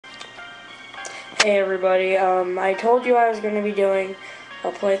Hey everybody, I told you I was going to be doing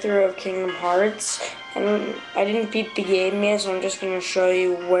a playthrough of Kingdom Hearts, and I didn't beat the game yet, so I'm just going to show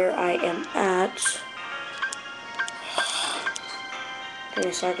you where I am at. Give me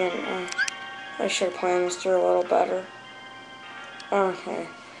a second, I should have planned this through a little better. Okay,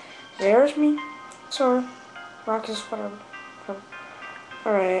 there's me, Sora, Roxas, whatever.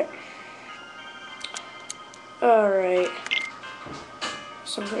 Alright,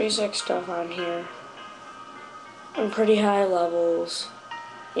 some pretty sick stuff on here, and pretty high levels,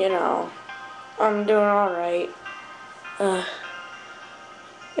 you know. I'm doing alright. As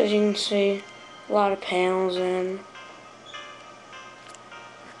you can see, a lot of panels in,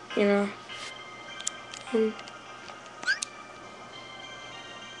 you know.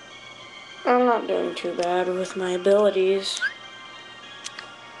 I'm not doing too bad with my abilities.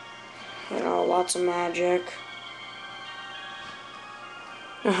 You know, lots of magic.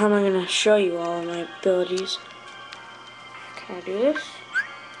 Now how am I going to show you all of my abilities? Can I do this?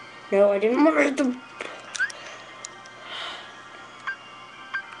 No, I didn't want to hit the...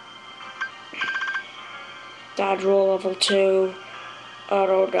 Dodge roll level 2,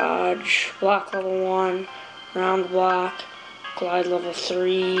 auto dodge, block level 1, round block, glide level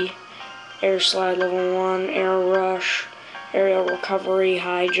 3, air slide level 1, air rush, aerial recovery,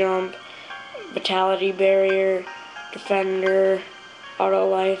 high jump, vitality barrier, defender, auto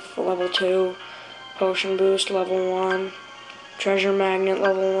life level 2, potion boost level 1, treasure magnet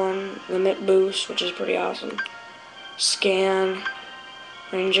level 1, limit boost, which is pretty awesome, scan,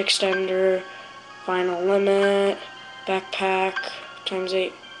 range extender, final limit, backpack, times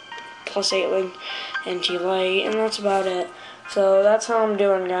 8, plus 8 link, anti-light, and that's about it. So that's how I'm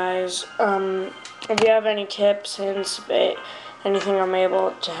doing, guys. If you have any tips, hints, anything I'm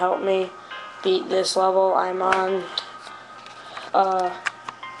able to help me beat this level I'm on,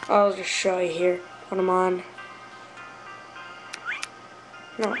 I'll just show you here what I'm on.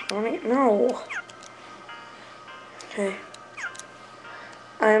 No. Okay.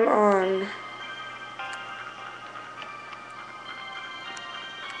 I'm on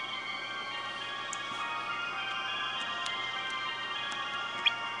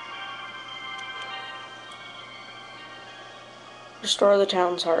Restore the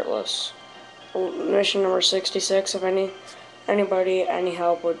Town's Heartless. Mission number 66. If anybody, any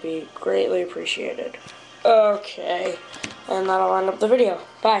help would be greatly appreciated. Okay, and that'll end up the video.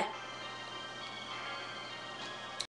 Bye.